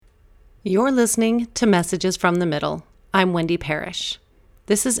You're listening to Messages from the Middle. I'm Wendy Parrish.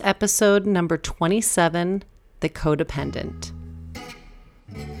 This is episode number 27, The Codependent.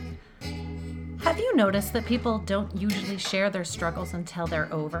 Have you noticed that people don't usually share their struggles until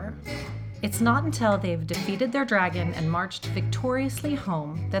they're over? It's not until they've defeated their dragon and marched victoriously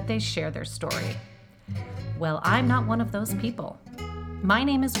home that they share their story. Well, I'm not one of those people. My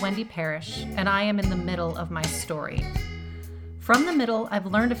name is Wendy Parrish, and I am in the middle of my story. From the middle, I've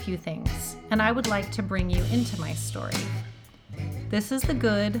learned a few things, and I would like to bring you into my story. This is the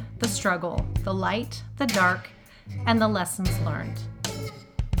good, the struggle, the light, the dark, and the lessons learned.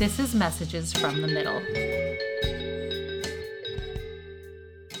 This is Messages from the Middle.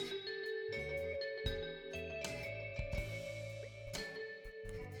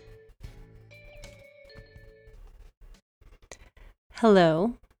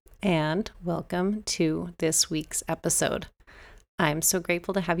 Hello, and welcome to this week's episode. I'm so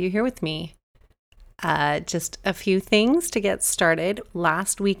grateful to have you here with me. Just a few things to get started.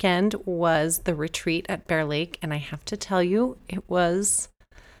 Last weekend was the retreat at Bear Lake, and I have to tell you, it was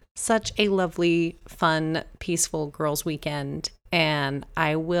such a lovely, fun, peaceful girls' weekend, and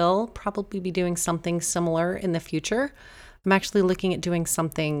I will probably be doing something similar in the future. I'm actually looking at doing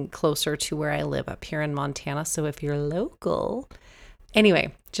something closer to where I live up here in Montana, so if you're local.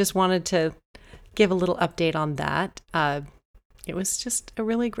 Anyway, just wanted to give a little update on that. It was just a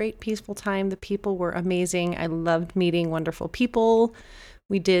really great, peaceful time. The people were amazing. I loved meeting wonderful people.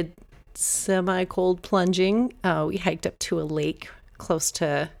 We did semi-cold plunging. We hiked up to a lake close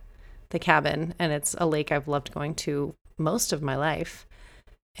to the cabin, and it's a lake I've loved going to most of my life,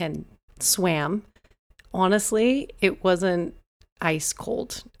 and swam. Honestly, it wasn't ice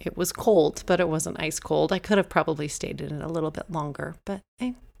cold. It was cold, but it wasn't ice cold. I could have probably stayed in it a little bit longer, but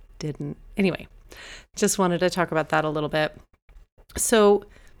I didn't. Anyway, just wanted to talk about that a little bit. So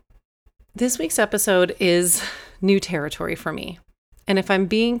this week's episode is new territory for me. And if I'm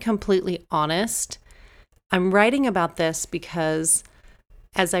being completely honest, I'm writing about this because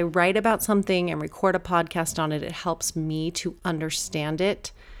as I write about something and record a podcast on it, it helps me to understand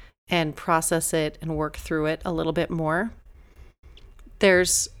it and process it and work through it a little bit more.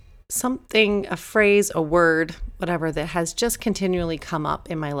 There's something, a phrase, a word, whatever, that has just continually come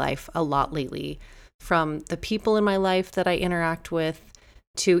up in my life a lot lately, from the people in my life that I interact with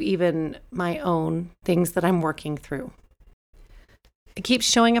to even my own things that I'm working through. It keeps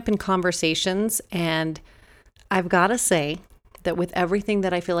showing up in conversations, and I've got to say that with everything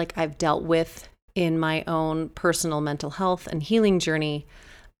that I feel like I've dealt with in my own personal mental health and healing journey,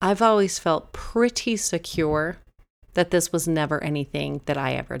 I've always felt pretty secure that this was never anything that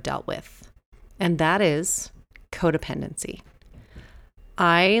I ever dealt with, and that is codependency.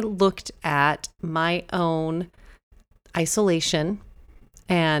 I looked at my own isolation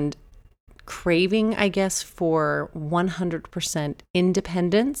and craving, I guess, for 100%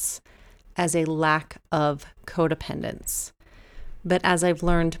 independence as a lack of codependence. But as I've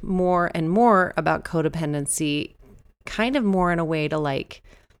learned more and more about codependency, kind of more in a way to like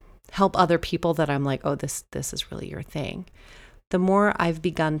help other people that I'm like, oh, this is really your thing. The more I've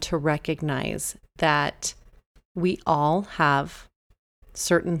begun to recognize that we all have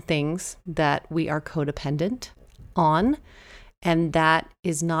certain things that we are codependent on, and that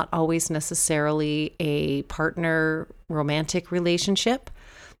is not always necessarily a partner romantic relationship.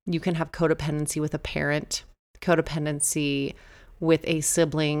 You can have codependency with a parent, codependency with a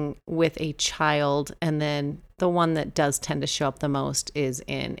sibling, with a child, and then the one that does tend to show up the most is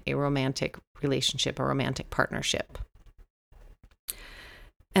in a romantic relationship, a romantic partnership.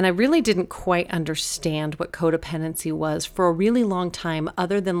 And I really didn't quite understand what codependency was for a really long time,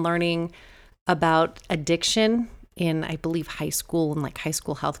 other than learning about addiction in, I believe, high school and like high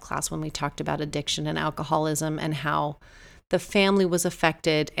school health class when we talked about addiction and alcoholism and how the family was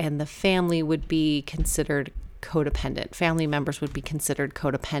affected and the family would be considered codependent. Family members would be considered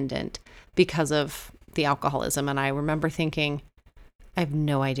codependent because of the alcoholism. And I remember thinking, I have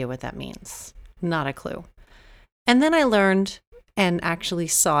no idea what that means. Not a clue. And then I learned and actually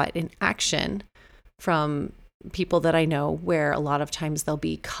saw it in action from people that I know, where a lot of times they'll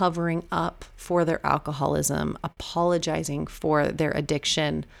be covering up for their alcoholism, apologizing for their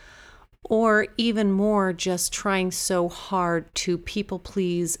addiction, or even more, just trying so hard to people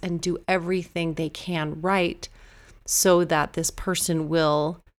please and do everything they can right so that this person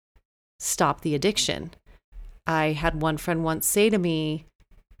will stop the addiction. I had one friend once say to me,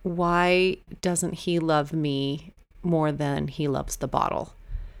 why doesn't he love me more than he loves the bottle?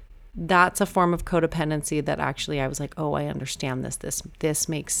 That's a form of codependency that actually I was like, oh, I understand this. This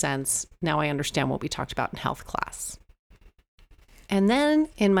makes sense. Now I understand what we talked about in health class. And then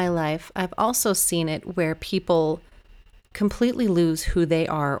in my life, I've also seen it where people completely lose who they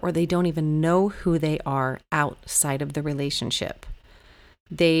are, or they don't even know who they are outside of the relationship.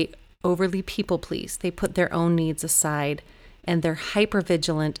 They overly people please. They put their own needs aside, and they're hyper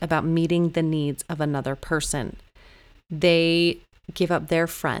vigilant about meeting the needs of another person. They give up their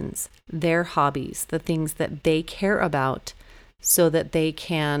friends, their hobbies, the things that they care about, so that they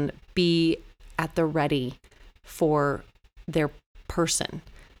can be at the ready for their person,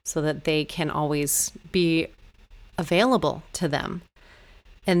 so that they can always be available to them.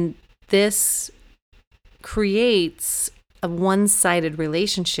 And this creates a one-sided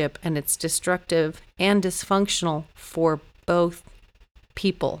relationship, and it's destructive and dysfunctional for both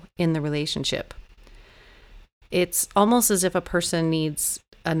people in the relationship. It's almost as if a person needs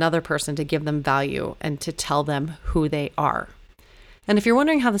another person to give them value and to tell them who they are. And if you're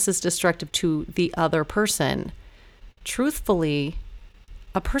wondering how this is destructive to the other person, truthfully,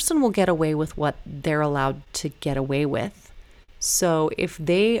 a person will get away with what they're allowed to get away with. So if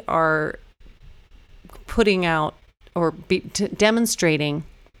they are putting out or demonstrating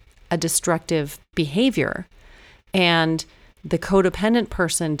a destructive behavior, and the codependent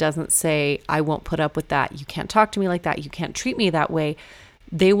person doesn't say, I won't put up with that, you can't talk to me like that, you can't treat me that way,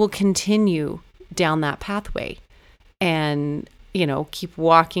 they will continue down that pathway and, keep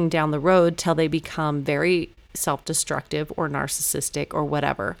walking down the road till they become very self-destructive or narcissistic or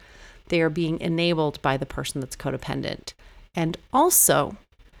whatever. They are being enabled by the person that's codependent. And also,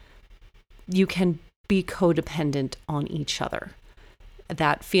 you can be codependent on each other.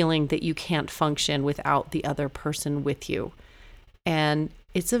 That feeling that you can't function without the other person with you. And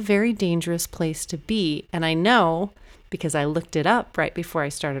it's a very dangerous place to be. And I know, because I looked it up right before I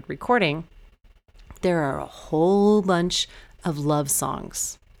started recording, there are a whole bunch of love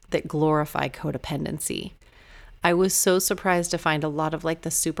songs that glorify codependency. I was so surprised to find a lot of the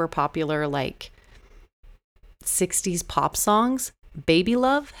super popular 60s pop songs. Baby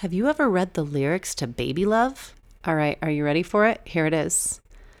Love. Have you ever read the lyrics to Baby Love? All right, are you ready for it? Here it is.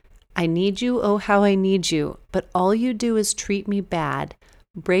 I need you, oh how I need you, but all you do is treat me bad,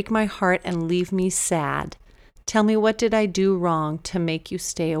 break my heart and leave me sad. Tell me, what did I do wrong to make you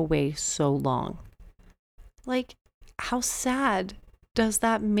stay away so long? How sad does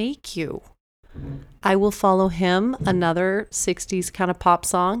that make you? I Will Follow Him, another 60s kind of pop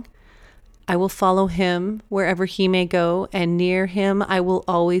song. I will follow him wherever he may go, and near him I will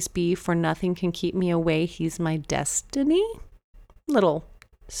always be, for nothing can keep me away. He's my destiny. Little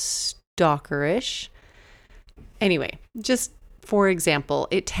stalkerish. Anyway, just for example,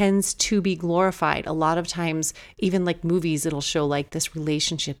 it tends to be glorified. A lot of times, even movies, it'll show this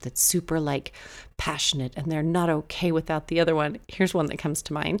relationship that's super passionate, and they're not okay without the other one. Here's one that comes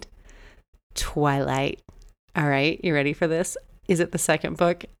to mind. Twilight. All right, you ready for this? Is it the second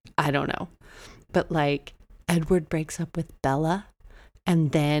book? I don't know. But Edward breaks up with Bella,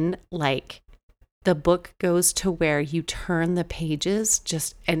 and then the book goes to where you turn the pages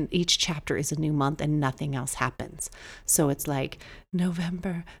and each chapter is a new month and nothing else happens. So it's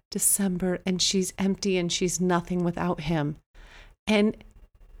November, December, and she's empty and she's nothing without him. And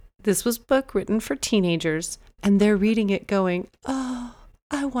this was a book written for teenagers, and they're reading it going, oh,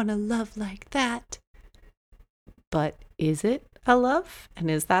 I want a love like that. But is it a love?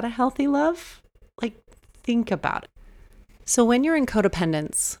 And is that a healthy love? Think about it. So when you're in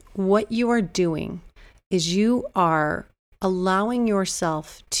codependence, what you are doing is you are allowing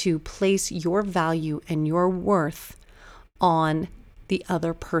yourself to place your value and your worth on the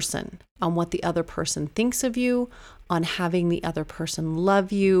other person, on what the other person thinks of you, on having the other person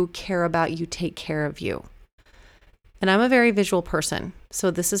love you, care about you, take care of you. And I'm a very visual person,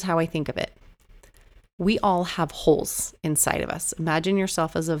 so this is how I think of it. We all have holes inside of us. Imagine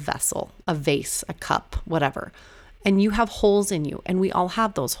yourself as a vessel, a vase, a cup, whatever. And you have holes in you, and we all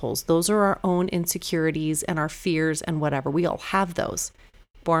have those holes. Those are our own insecurities and our fears and whatever. We all have those.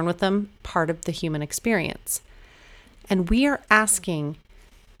 Born with them, part of the human experience. And we are asking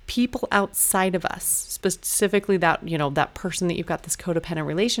people outside of us, specifically that person that you've got this codependent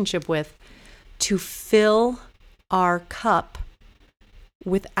relationship with, to fill our cup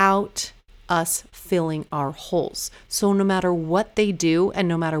without us filling our holes. So no matter what they do, and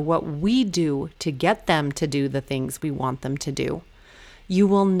no matter what we do to get them to do the things we want them to do, you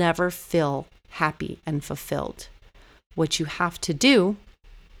will never feel happy and fulfilled. What you have to do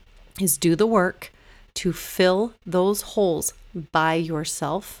is do the work to fill those holes by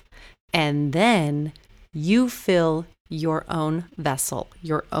yourself, and then you fill your own vessel,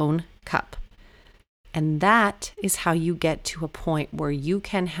 your own cup. And that is how you get to a point where you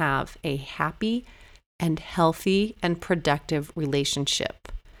can have a happy and healthy and productive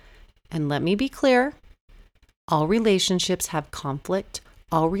relationship. And let me be clear, all relationships have conflict.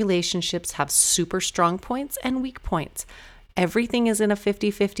 All relationships have super strong points and weak points. Everything is in a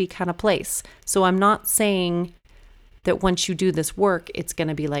 50-50 kind of place. So I'm not saying that once you do this work, it's going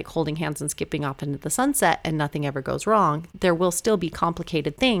to be like holding hands and skipping off into the sunset and nothing ever goes wrong. There will still be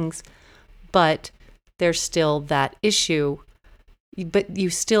complicated things, but there's still that issue. But you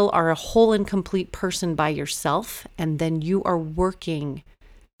still are a whole and complete person by yourself, and then you are working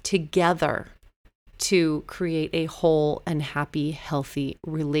together to create a whole and happy, healthy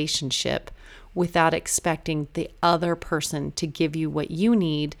relationship without expecting the other person to give you what you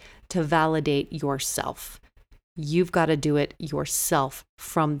need to validate yourself. You've got to do it yourself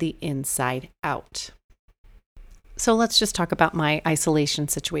from the inside out. So let's just talk about my isolation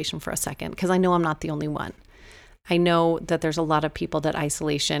situation for a second, because I know I'm not the only one. I know that there's a lot of people that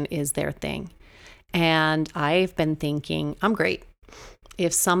isolation is their thing. And I've been thinking, I'm great.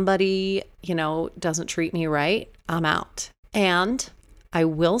 If somebody, doesn't treat me right, I'm out. And I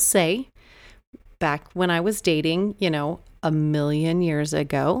will say, back when I was dating, a million years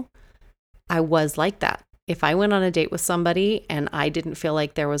ago, I was like that. If I went on a date with somebody and I didn't feel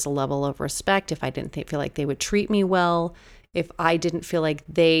like there was a level of respect, if I didn't feel like they would treat me well, if I didn't feel like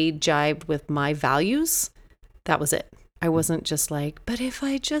they jived with my values, that was it. I wasn't just like, but if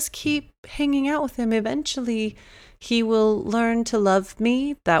I just keep hanging out with him, eventually he will learn to love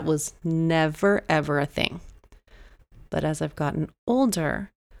me. That was never, ever a thing. But as I've gotten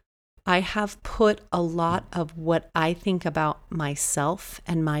older, I have put a lot of what I think about myself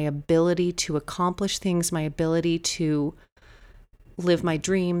and my ability to accomplish things, my ability to live my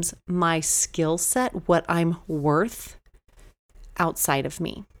dreams, my skill set, what I'm worth outside of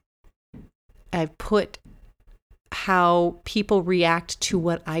me. I've put how people react to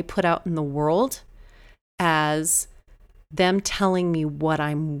what I put out in the world as them telling me what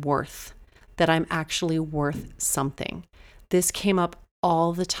I'm worth, that I'm actually worth something. This came up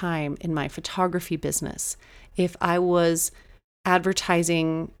all the time in my photography business. If I was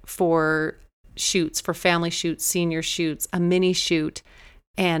advertising for shoots, for family shoots, senior shoots, a mini shoot,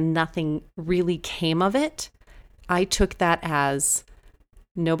 and nothing really came of it, I took that as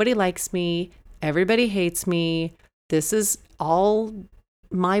nobody likes me, everybody hates me, this is all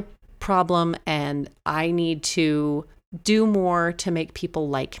my problem, and I need to do more to make people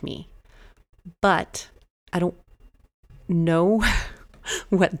like me. But I don't know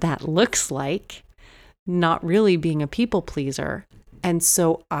what that looks like, not really being a people pleaser. And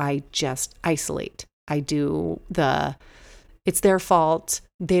so I just isolate. I do it's their fault,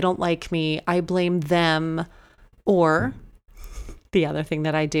 they don't like me, I blame them. Or the other thing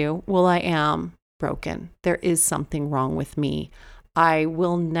that I do, well, I am broken. There is something wrong with me. I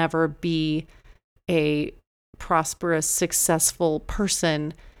will never be a prosperous, successful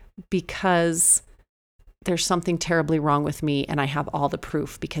person because there's something terribly wrong with me and I have all the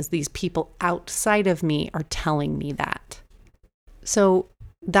proof because these people outside of me are telling me that. So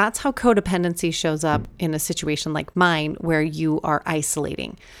that's how codependency shows up in a situation like mine where you are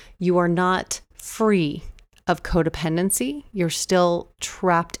isolating. You are not free of codependency. You're still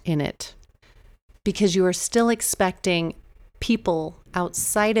trapped in it because you are still expecting people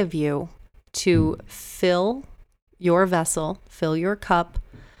outside of you to fill your vessel, fill your cup,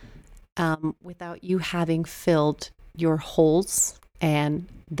 without you having filled your holes and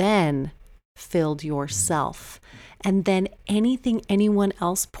then filled yourself. And then anything anyone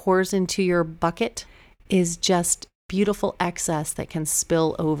else pours into your bucket is just beautiful excess that can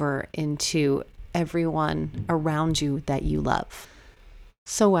spill over into everyone around you that you love.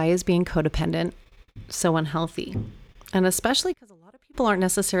 So why is being codependent so unhealthy? And especially because a lot of people aren't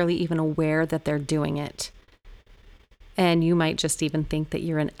necessarily even aware that they're doing it. And you might just even think that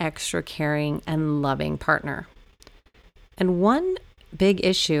you're an extra caring and loving partner. And one big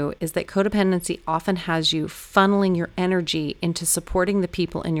issue is that codependency often has you funneling your energy into supporting the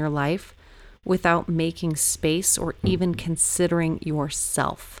people in your life without making space or even considering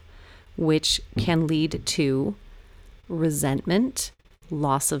yourself, which can lead to resentment,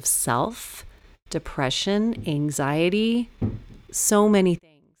 loss of self, depression, anxiety, so many things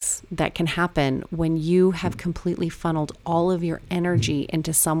that can happen when you have completely funneled all of your energy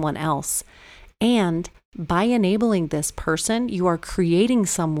into someone else. And by enabling this person, you are creating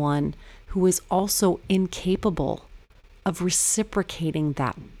someone who is also incapable of reciprocating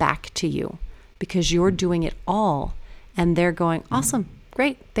that back to you because you're doing it all and they're going, awesome,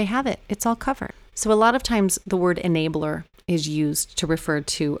 great, they have it, it's all covered. So a lot of times the word enabler is used to refer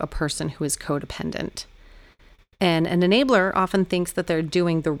to a person who is codependent. And an enabler often thinks that they're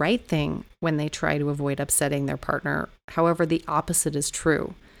doing the right thing when they try to avoid upsetting their partner. However, the opposite is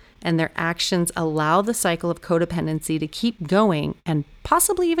true, and their actions allow the cycle of codependency to keep going and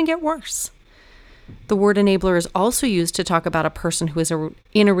possibly even get worse. The word enabler is also used to talk about a person who is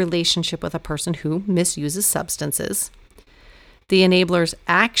in a relationship with a person who misuses substances. The enabler's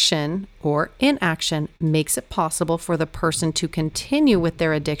action or inaction makes it possible for the person to continue with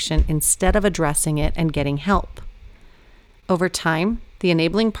their addiction instead of addressing it and getting help. Over time, the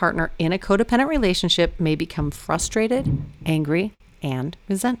enabling partner in a codependent relationship may become frustrated, angry, and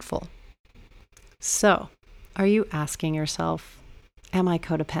resentful. So, are you asking yourself, am I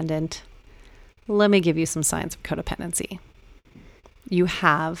codependent? Let me give you some signs of codependency. You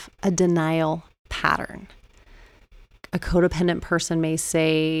have a denial pattern. A codependent person may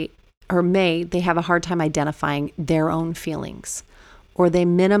they have a hard time identifying their own feelings, or they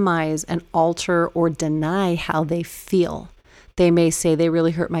minimize and alter or deny how they feel. They may say, they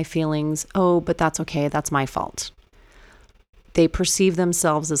really hurt my feelings. Oh, but that's okay. That's my fault. They perceive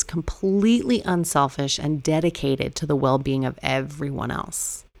themselves as completely unselfish and dedicated to the well-being of everyone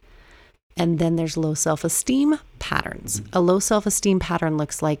else. And then there's low self-esteem patterns. A low self-esteem pattern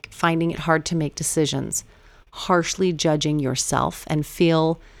looks like finding it hard to make decisions, harshly judging yourself, and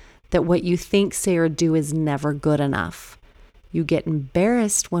feel that what you think, say, or do is never good enough. You get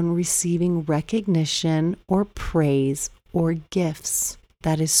embarrassed when receiving recognition or praise or gifts.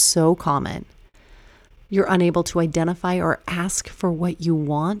 That is so common. You're unable to identify or ask for what you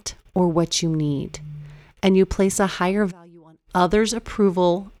want or what you need. And you place a higher value on others'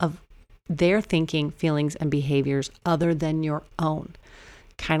 approval of their thinking, feelings, and behaviors other than your own.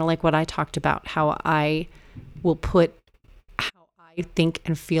 Kind of like what I talked about, how I will put how I think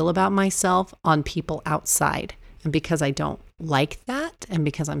and feel about myself on people outside. And because I don't like that, and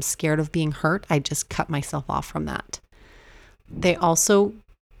because I'm scared of being hurt, I just cut myself off from that.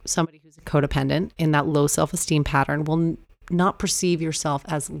 Somebody who's a codependent in that low self-esteem pattern will not perceive yourself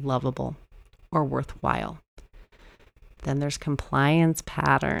as lovable or worthwhile. Then there's compliance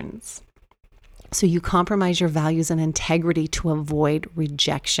patterns. So you compromise your values and integrity to avoid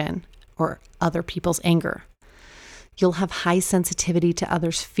rejection or other people's anger. You'll have high sensitivity to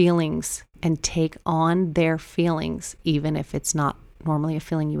others' feelings and take on their feelings, even if it's not normally a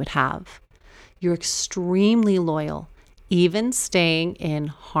feeling you would have. You're extremely loyal, even staying in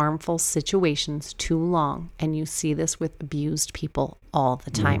harmful situations too long. And you see this with abused people all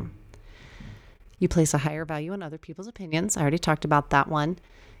the time. You place a higher value on other people's opinions. I already talked about that one.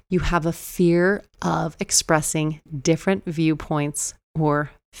 You have a fear of expressing different viewpoints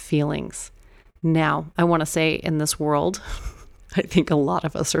or feelings. Now, I want to say in this world, I think a lot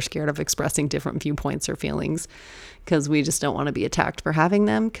of us are scared of expressing different viewpoints or feelings because we just don't want to be attacked for having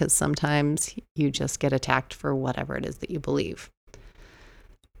them, because sometimes you just get attacked for whatever it is that you believe.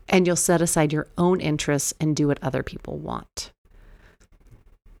 And you'll set aside your own interests and do what other people want.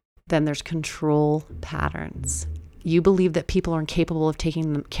 Then there's control patterns. You believe that people are incapable of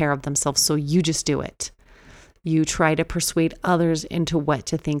taking care of themselves, so you just do it. You try to persuade others into what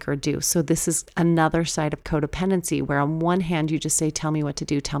to think or do. So this is another side of codependency, where on one hand, you just say, tell me what to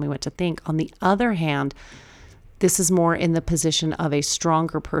do, tell me what to think. On the other hand, this is more in the position of a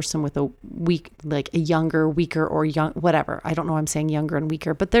stronger person with a weak, like a younger, weaker, or young, whatever. I don't know why I'm saying younger and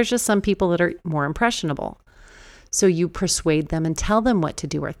weaker, but there's just some people that are more impressionable. So you persuade them and tell them what to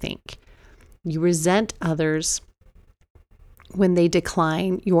do or think. You resent others when they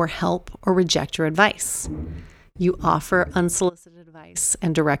decline your help or reject your advice. You offer unsolicited advice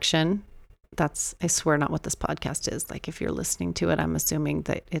and direction. That's, I swear, not what this podcast is. Like, if you're listening to it, I'm assuming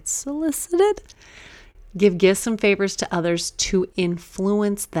that it's solicited. Give gifts and favors to others to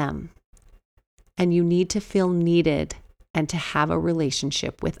influence them. And you need to feel needed and to have a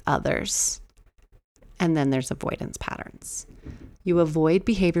relationship with others. And then there's avoidance patterns. You avoid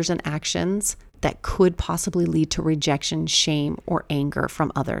behaviors and actions that could possibly lead to rejection, shame, or anger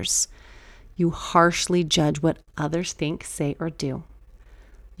from others. You harshly judge what others think, say, or do.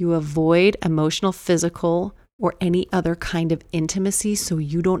 You avoid emotional, physical, or any other kind of intimacy so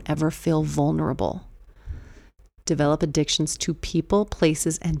you don't ever feel vulnerable. Develop addictions to people,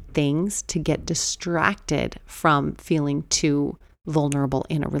 places, and things to get distracted from feeling too vulnerable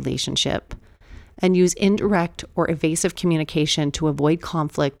in a relationship. And use indirect or evasive communication to avoid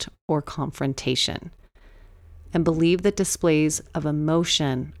conflict or confrontation. And believe that displays of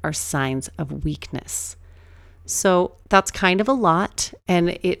emotion are signs of weakness. So that's kind of a lot, and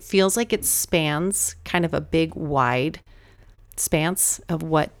it feels like it spans kind of a big, wide expanse of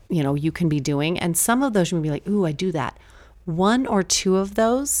what, you can be doing. And some of those you may be like, ooh, I do that. One or two of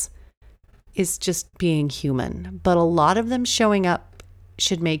those is just being human. But a lot of them showing up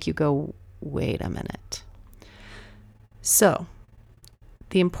should make you go, wait a minute. So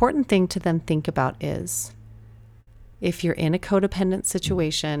the important thing to then think about is, if you're in a codependent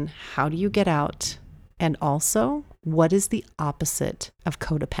situation, how do you get out? And also, what is the opposite of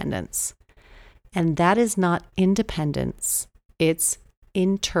codependence? And that is not independence, it's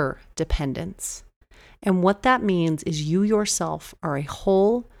interdependence. And what that means is you yourself are a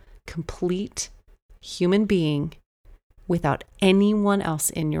whole, complete human being without anyone else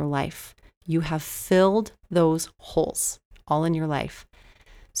in your life. You have filled those holes all in your life.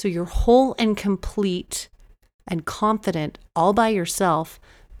 So you're whole and complete and confident all by yourself,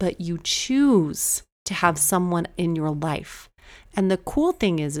 but you choose to have someone in your life. And the cool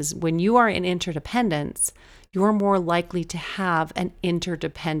thing is when you are in interdependence, you're more likely to have an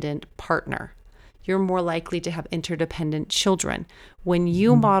interdependent partner. You're more likely to have interdependent children. When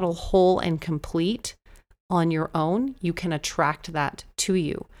you model whole and complete on your own, you can attract that to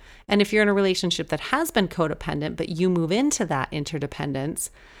you. And if you're in a relationship that has been codependent, but you move into that interdependence,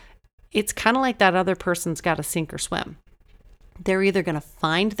 it's kind of like that other person's got to sink or swim. They're either going to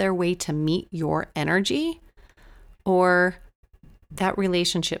find their way to meet your energy, or that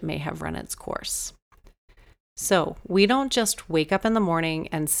relationship may have run its course. So we don't just wake up in the morning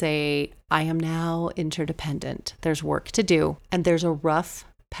and say, I am now interdependent. There's work to do, and there's a rough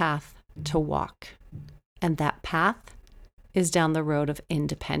path to walk. And that path is down the road of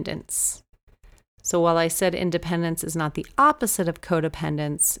independence. So while I said independence is not the opposite of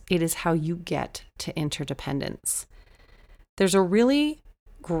codependence, it is how you get to interdependence. There's a really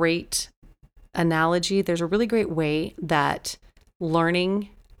great analogy. There's a really great way that learning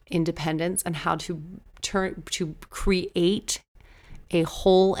independence and how to create a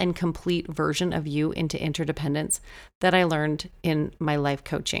whole and complete version of you into interdependence that I learned in my life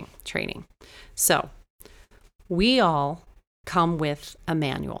coaching training. So we all come with a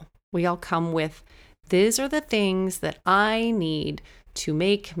manual. We all come with, these are the things that I need to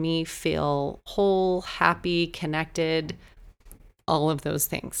make me feel whole, happy, connected, all of those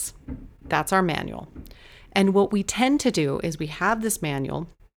things. That's our manual. And what we tend to do is we have this manual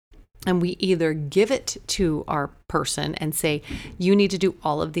and we either give it to our person and say, you need to do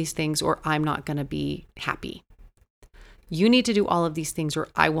all of these things or I'm not going to be happy. You need to do all of these things or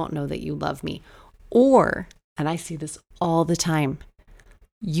I won't know that you love me. Or, and I see this all the time,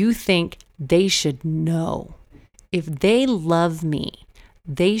 you think they should know. If they love me,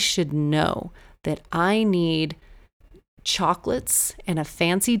 they should know that I need chocolates and a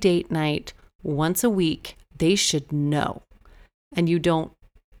fancy date night once a week. They should know. And you don't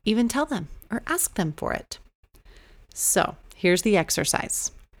even tell them or ask them for it. So here's the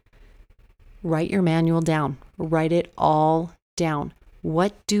exercise. Write your manual down. Write it all down.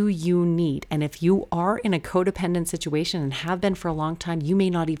 What do you need? And if you are in a codependent situation and have been for a long time, you may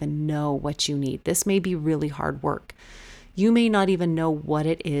not even know what you need. This may be really hard work. You may not even know what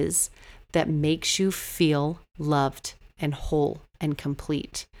it is that makes you feel loved and whole and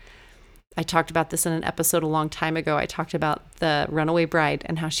complete. I talked about this in an episode a long time ago. I talked about the runaway bride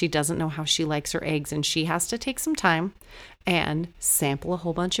and how she doesn't know how she likes her eggs, and she has to take some time and sample a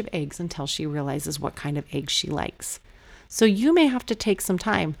whole bunch of eggs until she realizes what kind of eggs she likes. So you may have to take some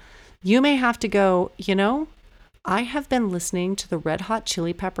time. You may have to go, I have been listening to the Red Hot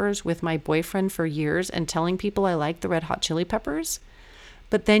Chili Peppers with my boyfriend for years and telling people I like the Red Hot Chili Peppers.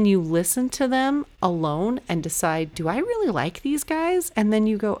 But then you listen to them alone and decide, do I really like these guys? And then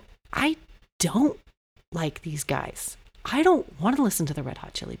you go, I don't like these guys. I don't want to listen to the Red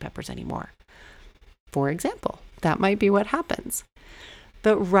Hot Chili Peppers anymore. For example, that might be what happens.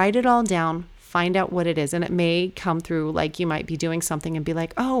 But write it all down. Find out what it is. And it may come through like you might be doing something and be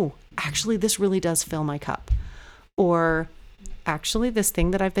like, oh, actually, this really does fill my cup. Or actually, this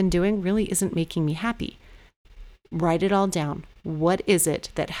thing that I've been doing really isn't making me happy. Write it all down. What is it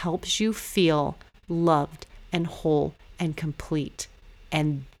that helps you feel loved and whole and complete?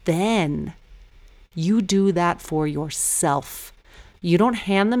 And then you do that for yourself. You don't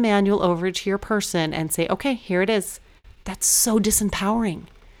hand the manual over to your person and say, okay, here it is. That's so disempowering.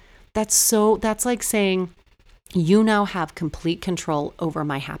 That's like saying, you now have complete control over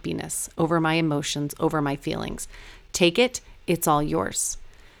my happiness, over my emotions, over my feelings. Take it. It's all yours.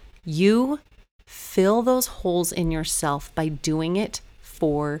 You fill those holes in yourself by doing it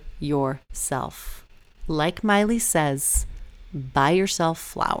for yourself. Like Miley says, buy yourself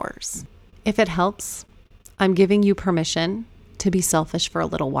flowers. If it helps, I'm giving you permission to be selfish for a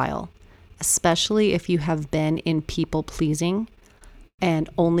little while, especially if you have been in people pleasing and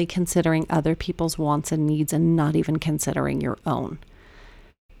only considering other people's wants and needs and not even considering your own.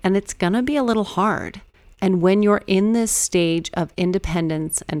 And it's going to be a little hard. And when you're in this stage of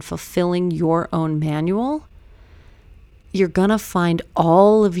independence and fulfilling your own manual, you're going to find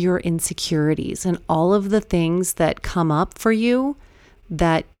all of your insecurities and all of the things that come up for you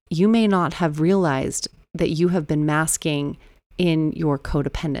that you may not have realized that you have been masking in your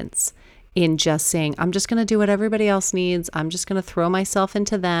codependence, in just saying, I'm just going to do what everybody else needs. I'm just going to throw myself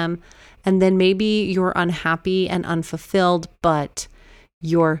into them. And then maybe you're unhappy and unfulfilled, but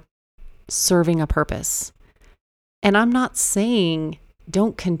you're serving a purpose. And I'm not saying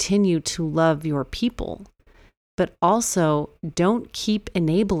don't continue to love your people, but also don't keep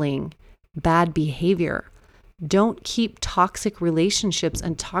enabling bad behavior. Don't keep toxic relationships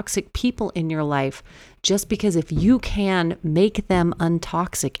and toxic people in your life just because if you can make them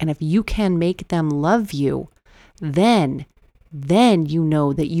untoxic and if you can make them love you, then you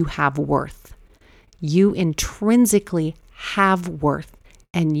know that you have worth. You intrinsically have worth,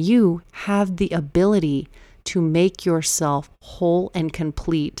 and you have the ability to make yourself whole and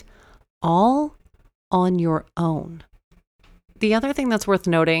complete all on your own. The other thing that's worth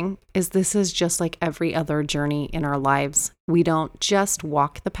noting is this is just like every other journey in our lives. We don't just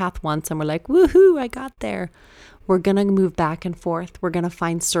walk the path once and we're like, woohoo, I got there. We're going to move back and forth. We're going to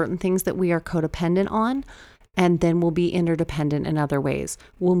find certain things that we are codependent on, and then we'll be interdependent in other ways.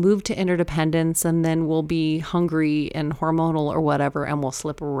 We'll move to interdependence, and then we'll be hungry and hormonal or whatever, and we'll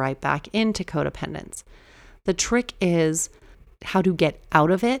slip right back into codependence. The trick is how to get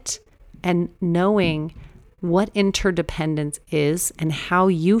out of it and knowing what interdependence is and how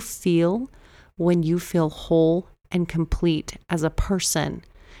you feel when you feel whole and complete as a person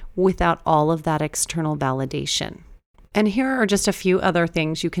without all of that external validation. And here are just a few other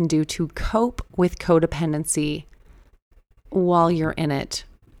things you can do to cope with codependency while you're in it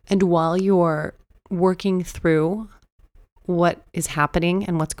and while you're working through what is happening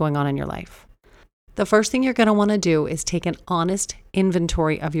and what's going on in your life. The first thing you're going to want to do is take an honest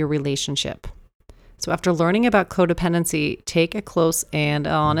inventory of your relationship. So after learning about codependency, take a close and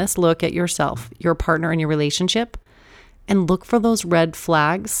honest look at yourself, your partner, and your relationship, and look for those red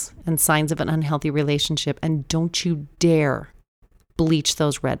flags and signs of an unhealthy relationship. And don't you dare bleach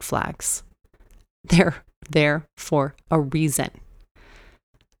those red flags. They're there for a reason.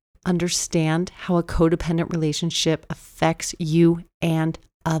 Understand how a codependent relationship affects you and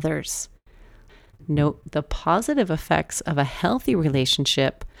others. Note the positive effects of a healthy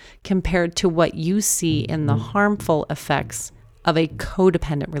relationship compared to what you see in the harmful effects of a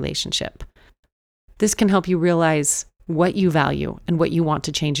codependent relationship. This can help you realize what you value and what you want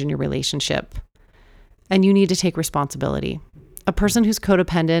to change in your relationship. And you need to take responsibility. A person who's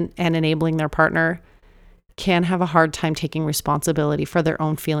codependent and enabling their partner can have a hard time taking responsibility for their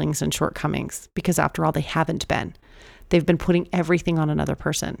own feelings and shortcomings because, after all, they haven't been. They've been putting everything on another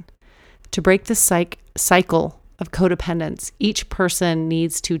person. To break this cycle of codependence, each person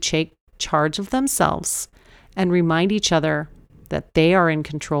needs to take charge of themselves and remind each other that they are in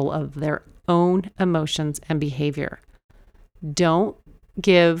control of their own emotions and behavior. Don't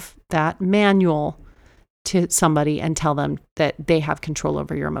give that manual to somebody and tell them that they have control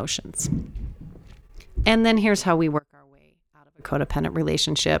over your emotions. And then here's how we work our way out of a codependent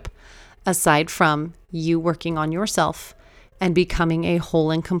relationship, aside from you working on yourself and becoming a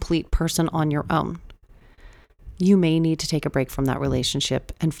whole and complete person on your own. You may need to take a break from that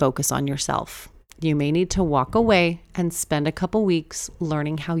relationship and focus on yourself. You may need to walk away and spend a couple weeks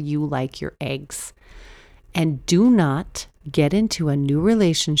learning how you like your eggs. And do not get into a new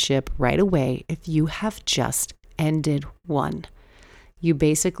relationship right away if you have just ended one. You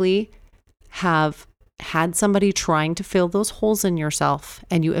basically have had somebody trying to fill those holes in yourself,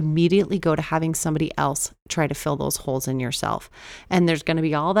 and you immediately go to having somebody else try to fill those holes in yourself. And there's going to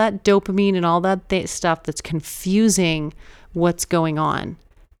be all that dopamine and all that stuff that's confusing what's going on.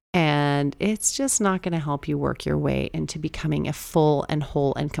 And it's just not going to help you work your way into becoming a full and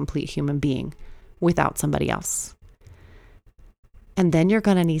whole and complete human being without somebody else. And then you're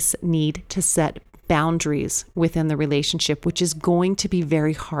going to need to set boundaries within the relationship, which is going to be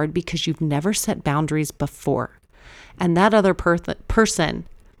very hard because you've never set boundaries before. And that other person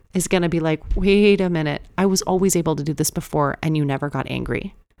is going to be like, wait a minute, I was always able to do this before and you never got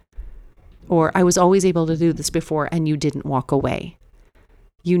angry. Or I was always able to do this before and you didn't walk away.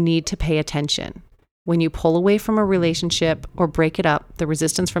 You need to pay attention. When you pull away from a relationship or break it up, the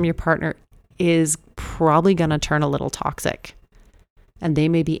resistance from your partner is probably going to turn a little toxic. And they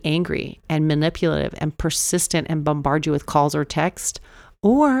may be angry and manipulative and persistent and bombard you with calls or text,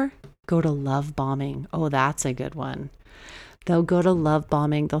 or go to love bombing. Oh, that's a good one. They'll go to love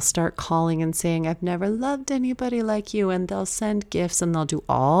bombing. They'll start calling and saying, I've never loved anybody like you. And they'll send gifts and they'll do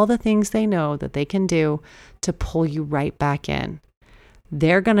all the things they know that they can do to pull you right back in.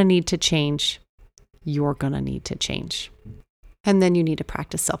 They're going to need to change. You're going to need to change. And then you need to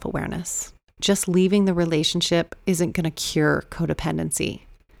practice self-awareness. Just leaving the relationship isn't going to cure codependency.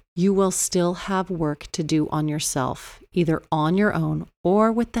 You will still have work to do on yourself, either on your own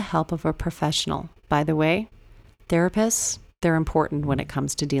or with the help of a professional. By the way, therapists, they're important when it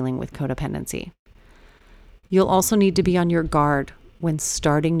comes to dealing with codependency. You'll also need to be on your guard when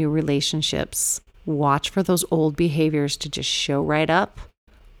starting new relationships. Watch for those old behaviors to just show right up,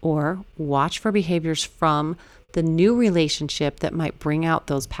 or watch for behaviors from the new relationship that might bring out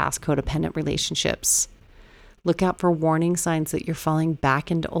those past codependent relationships. Look out for warning signs that you're falling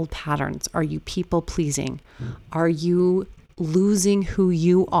back into old patterns. Are you people pleasing? Are you losing who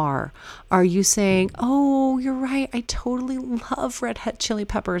you are? Are you saying, oh, you're right, I totally love Red Hot Chili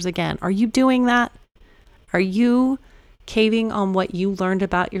Peppers again? Are you doing that? Are you caving on what you learned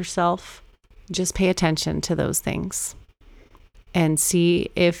about yourself? Just pay attention to those things and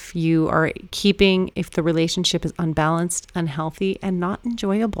see if you are if the relationship is unbalanced, unhealthy, and not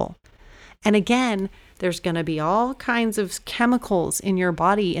enjoyable. And again, there's going to be all kinds of chemicals in your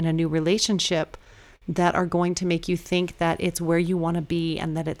body in a new relationship that are going to make you think that it's where you want to be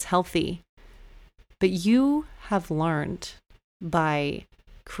and that it's healthy. But you have learned by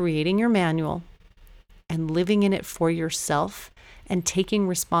creating your manual and living in it for yourself and taking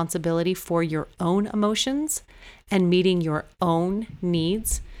responsibility for your own emotions and meeting your own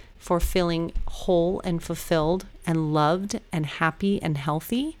needs for feeling whole and fulfilled and loved and happy and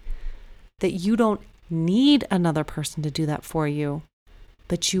healthy, that you don't need another person to do that for you,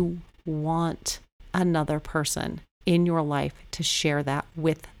 but you want another person in your life to share that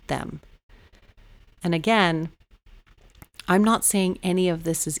with them. And again, I'm not saying any of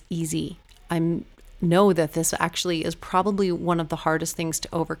this is easy. I know that this actually is probably one of the hardest things to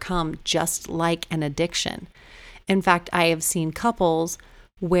overcome, just like an addiction. In fact, I have seen couples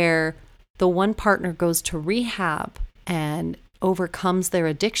where the one partner goes to rehab and overcomes their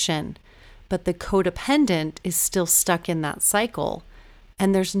addiction, but the codependent is still stuck in that cycle,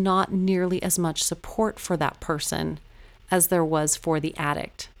 and there's not nearly as much support for that person as there was for the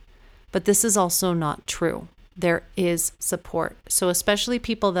addict. But this is also not true. There is support. So especially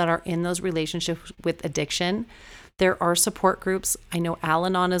people that are in those relationships with addiction, there are support groups. I know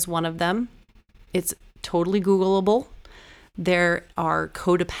Al-Anon is one of them. It's totally Googleable. There are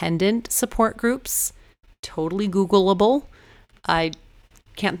codependent support groups, totally Googleable. I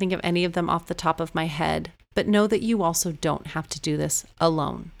can't think of any of them off the top of my head, but know that you also don't have to do this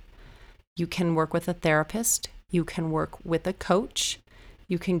alone. You can work with a therapist, you can work with a coach,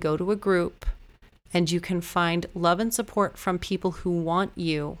 you can go to a group, and you can find love and support from people who want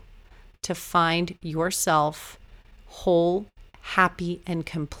you to find yourself whole, happy, and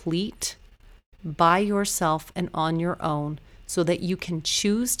complete by yourself and on your own, so that you can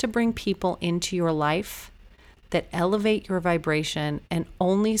choose to bring people into your life that elevate your vibration and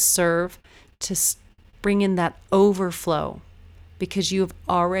only serve to bring in that overflow, because you've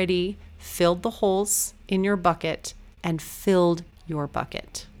already filled the holes in your bucket and filled your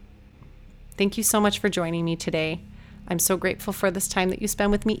bucket. Thank you so much for joining me today. I'm so grateful for this time that you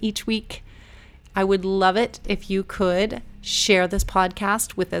spend with me each week. I would love it if you could share this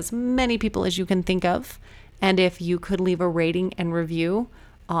podcast with as many people as you can think of. And if you could leave a rating and review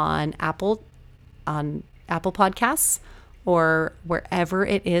on Apple Podcasts or wherever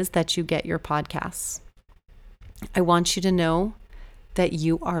it is that you get your podcasts. I want you to know that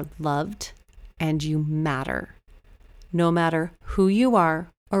you are loved and you matter, no matter who you are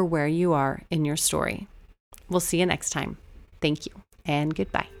or where you are in your story. We'll see you next time. Thank you and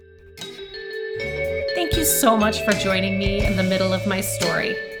goodbye. Thank you so much for joining me in the middle of my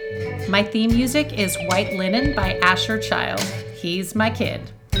story. My theme music is White Linen by Asher Child. He's my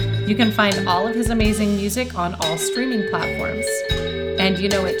kid. You can find all of his amazing music on all streaming platforms. And you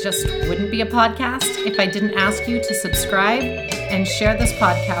know, it just wouldn't be a podcast if I didn't ask you to subscribe and share this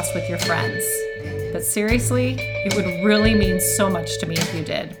podcast with your friends. But seriously, it would really mean so much to me if you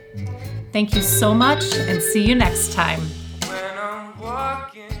did. Thank you so much, and see you next time.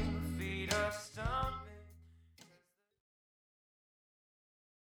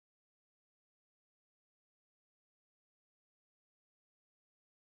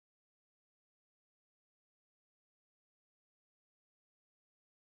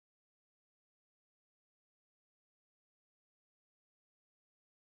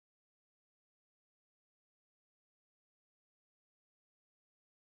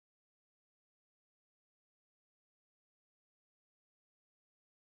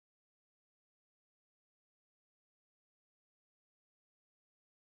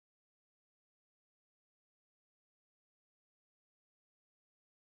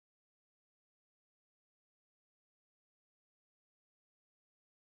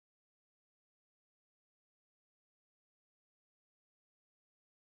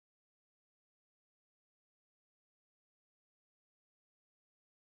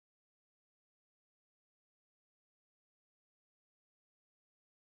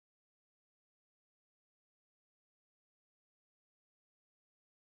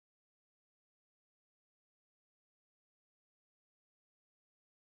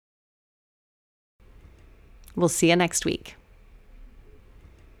 We'll see you next week.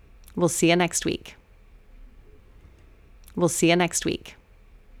 We'll see you next week. We'll see you next week.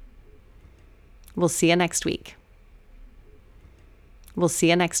 We'll see you next week. We'll see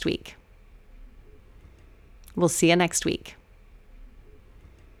you next week. We'll see you next week.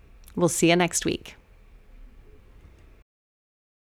 We'll see you next week.